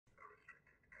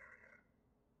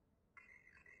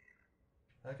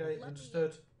Okay,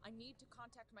 understood. I need to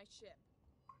contact my ship.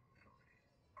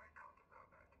 I can't allow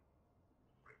that.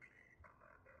 Ripley,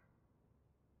 Amanda,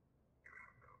 you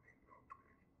have now been locked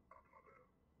with Apollo.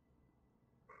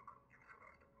 Welcome to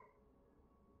Sevastopol.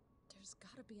 There's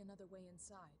gotta be another way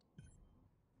inside.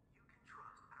 You can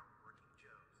trust our working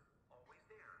Joes. Always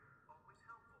there, always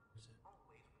helpful,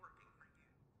 always working for you.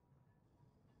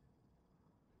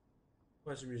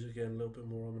 Why is the music getting a little bit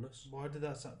more ominous? Why did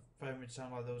that very much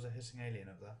sound like there was a hissing alien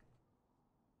up there?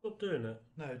 Not doing it.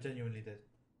 No, it genuinely did.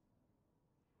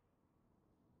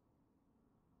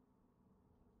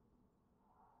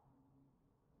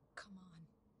 Come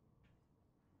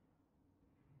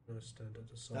on. No, stand at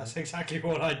the side. That's exactly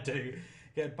what I'd do.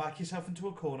 Back yourself into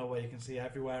a corner where you can see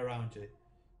everywhere around you.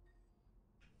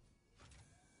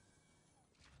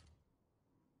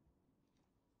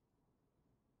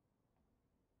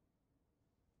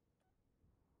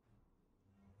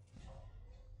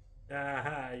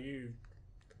 Aha, you.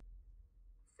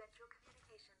 Central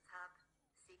Communications Hub.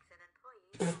 Seegson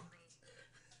employees only.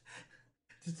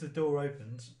 Just the door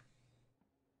opens.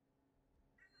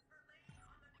 This is Verlaine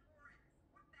on the Torrens.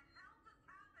 What the hell just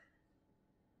happened?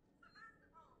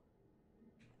 Sevastopol!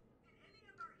 Did any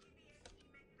of our EVA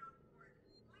make it on board?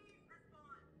 Please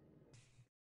respond.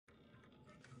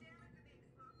 Taking damage of the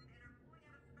explosion and are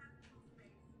pulling out of Sevastopol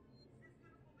space.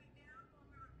 Systems will be down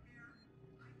while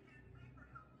we repair. I can't say for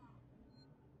how long.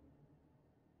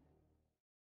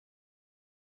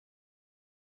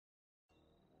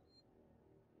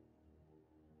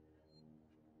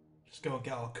 Just go and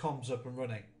get our comms up and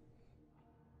running.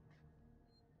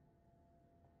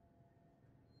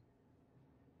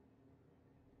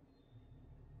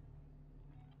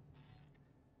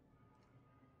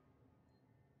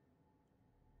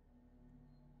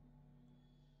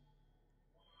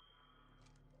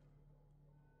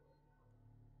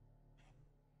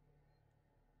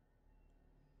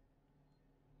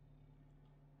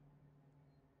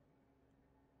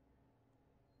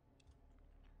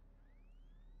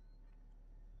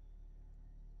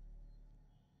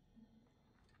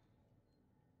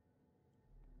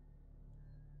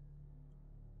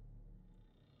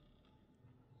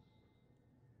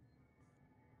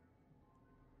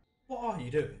 What are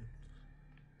you doing?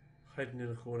 Hiding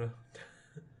in a corner.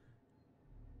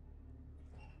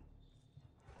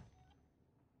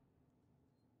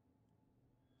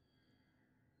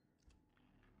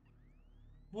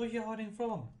 What are you hiding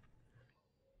from?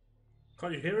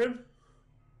 Can't you hear him?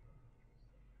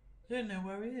 I don't know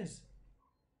where he is.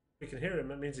 We can hear him,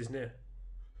 that means he's near.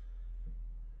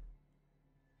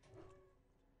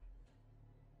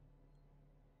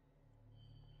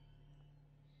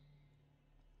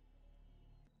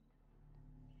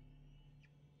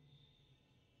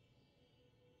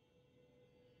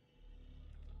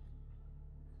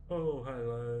 Oh,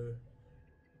 hello.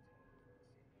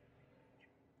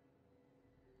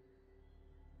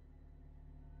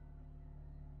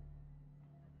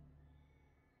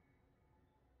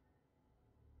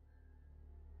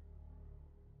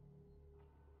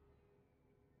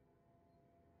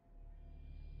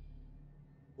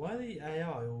 Why are the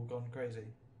AI all gone crazy?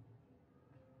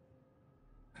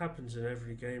 Happens in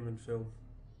every game and film.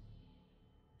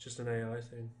 Just an AI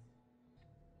thing.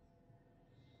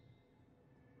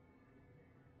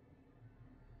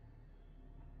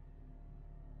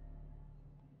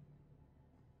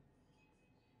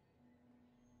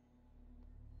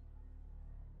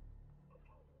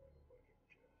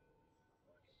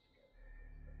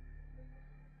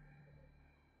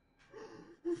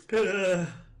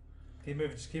 Keep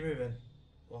moving, just keep moving.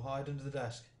 We'll hide under the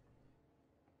desk.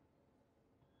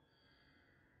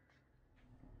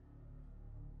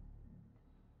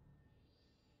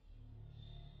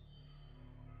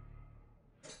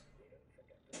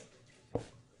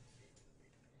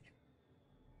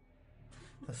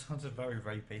 That sounded very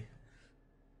rapey.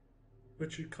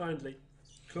 Would you kindly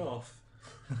cough?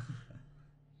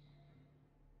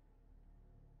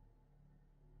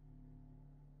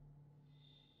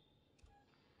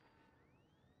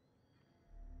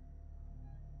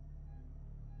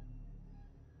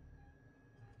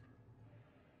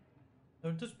 No,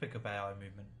 it does pick up AI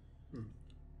movement.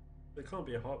 It can't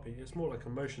be a heartbeat, it's more like a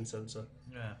motion sensor.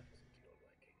 Yeah.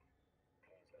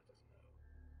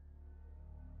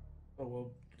 Oh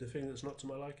well, the thing that's not to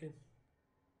my liking?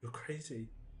 You're crazy.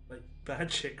 Like,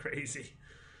 bad shit crazy.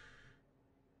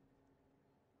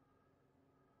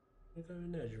 I'll go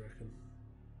in there, do you reckon?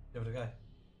 Give it a go.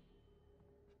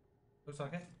 Looks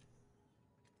like it.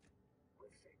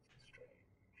 With things strange,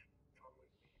 come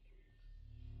with me,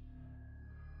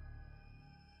 please.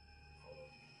 Follow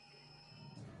me,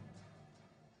 please.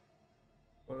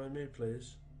 Follow me,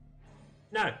 please.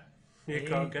 No! You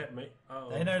can't get me. Oh.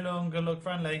 They no longer look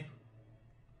friendly.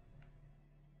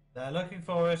 They're looking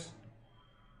for us.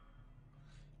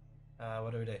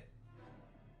 What do we do?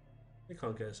 You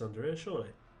can't get us under here, surely.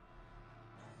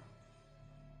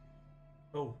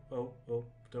 Oh, oh, oh.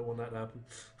 Don't want that to happen.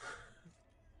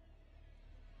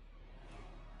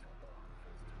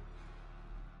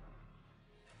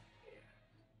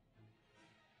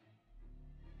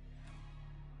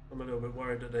 I'm a little bit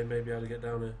worried that they may be able to get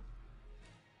down here.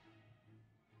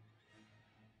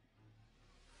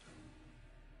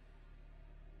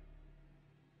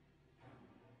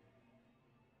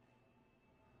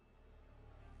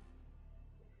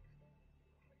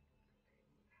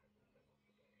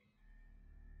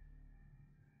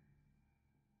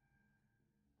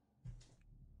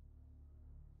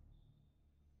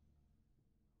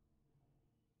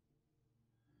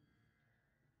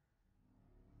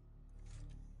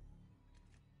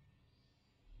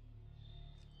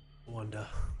 Wonder.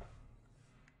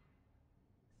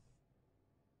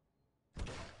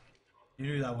 You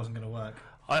knew that wasn't going to work.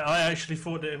 I actually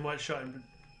thought that it might shut him.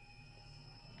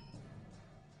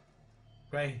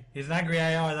 Great. He's an angry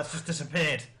AI that's just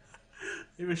disappeared.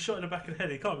 He was shot in the back of the head.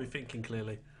 He can't be thinking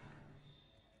clearly.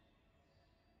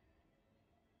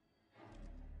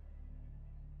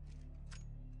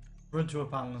 Run to a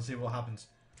panel and see what happens.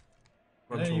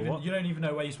 Run You to don't, a even, what? you don't even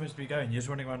know where you're supposed to be going. You're just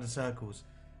running around in circles.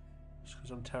 Just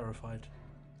because I'm terrified.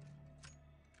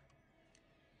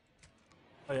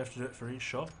 Oh, you have to do it for each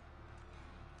shot?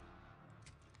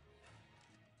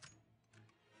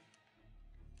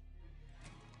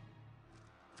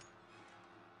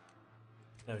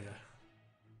 There we go.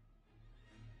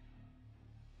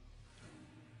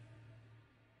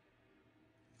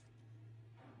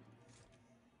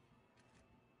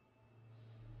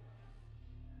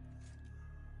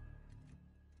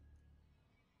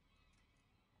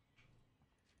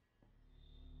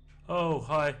 Oh,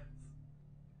 hi.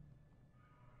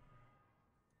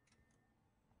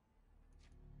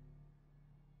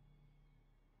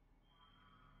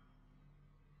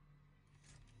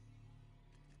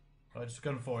 Right, just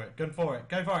gun for it. Gun for it.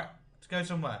 Go for it. Let's go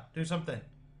somewhere. Do something.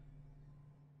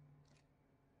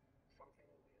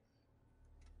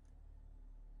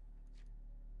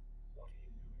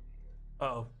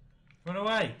 Uh-oh. Run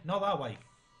away. Not that way.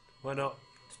 Why not?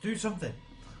 Let's do something.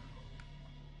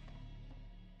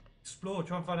 Explore.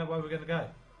 Try and find out where we're going to go.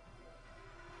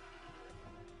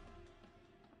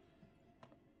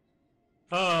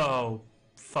 Oh,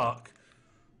 fuck.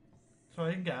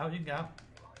 Sorry, you can get out. You can get out.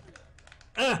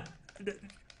 Ah!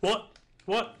 What?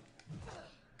 What?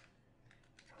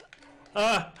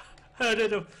 Ah!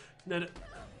 No.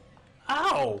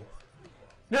 Ow!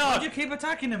 No! Why do you keep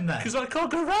attacking him then? Because I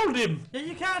can't go around him! Yeah,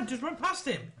 you can. Just run past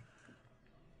him.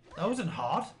 That wasn't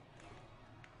hard.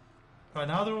 Right,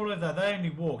 now they're all over there. They only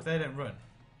walk. They don't run.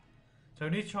 So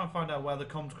we need to try and find out where the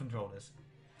comms control is.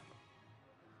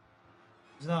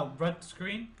 Is that a red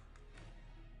screen?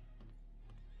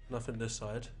 Nothing this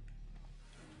side.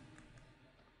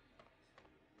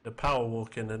 They're power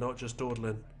walking, they're not just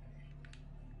dawdling.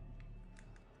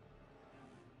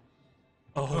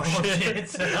 Oh,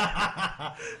 shit!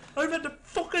 I'm at the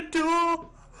fucking door!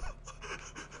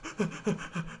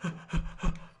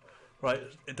 Right,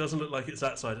 it doesn't look like it's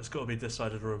that side, it's got to be this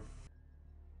side of the room.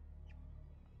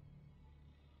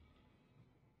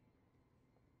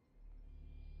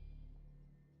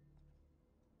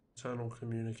 Internal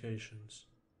communications.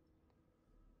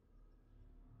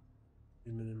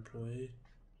 Human employee.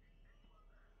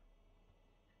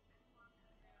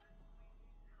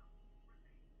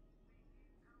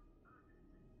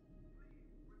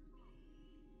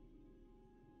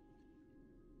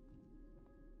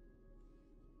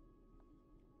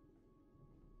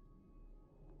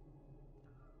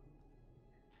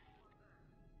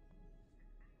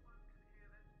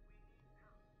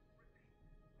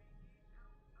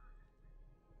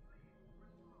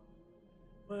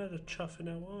 Where the chuffing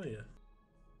hell are you?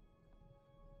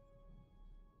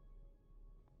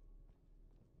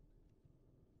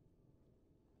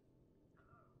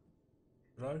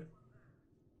 Hello?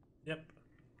 Yep.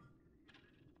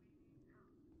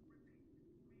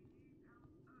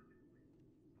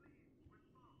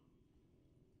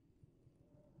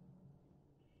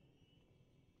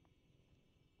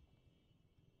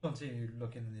 Continue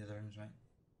looking in the other rooms, mate.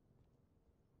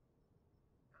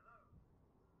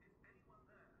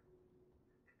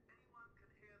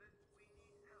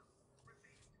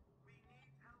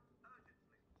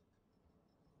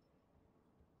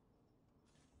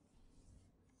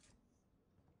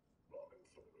 Log and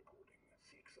store recording.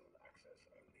 Seegson access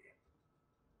only.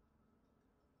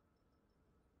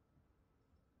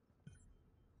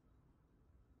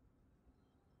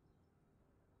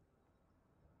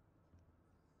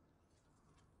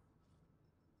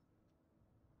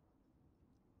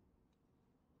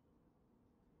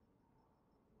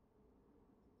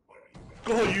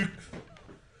 Oh, you...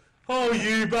 Oh,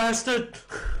 you bastard!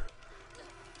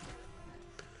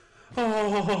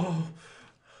 Oh...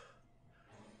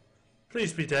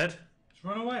 Please be dead. Just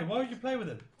run away. Why would you play with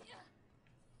him?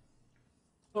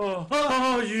 Oh,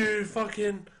 oh, you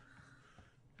fucking...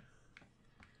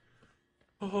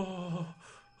 Oh,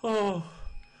 oh,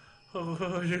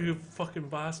 oh, you fucking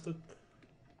bastard.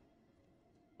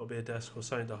 There'll be a desk or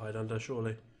something to hide under,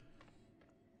 surely.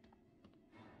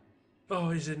 Oh,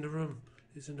 he's in the room.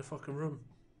 He's in the fucking room.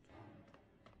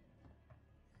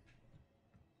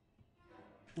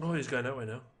 Oh, he's going that way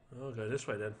now. I'll go this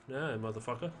way then. Yeah,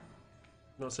 motherfucker.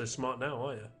 Not so smart now,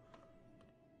 are you?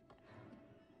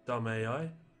 Dumb AI.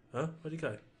 Huh? Where'd he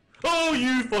go? Oh,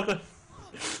 you fucker!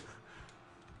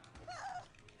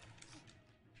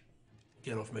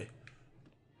 Get off me.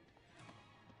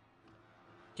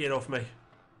 Get off me.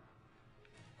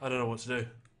 I don't know what to do.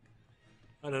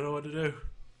 I don't know what to do.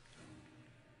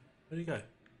 Where'd he go?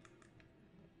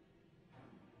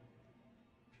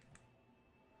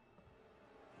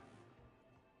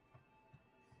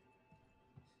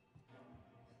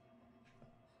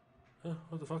 Huh?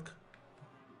 What the fuck?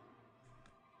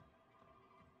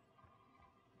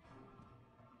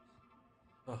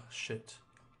 Oh shit.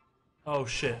 Oh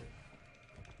shit.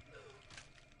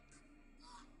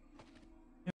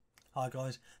 Hi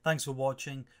guys, thanks for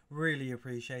watching, really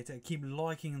appreciate it. Keep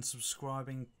liking and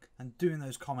subscribing and doing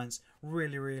those comments,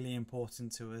 really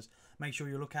important to us. Make sure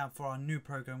you look out for our new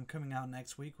program coming out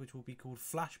next week, which will be called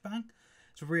Flashbang.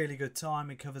 It's a really good time.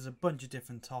 It covers a bunch of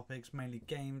different topics, mainly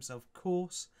games of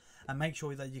course, and make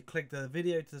sure that you click the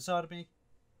video to the side of me.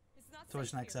 Till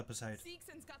the next episode.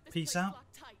 Peace out,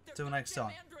 till next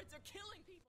time.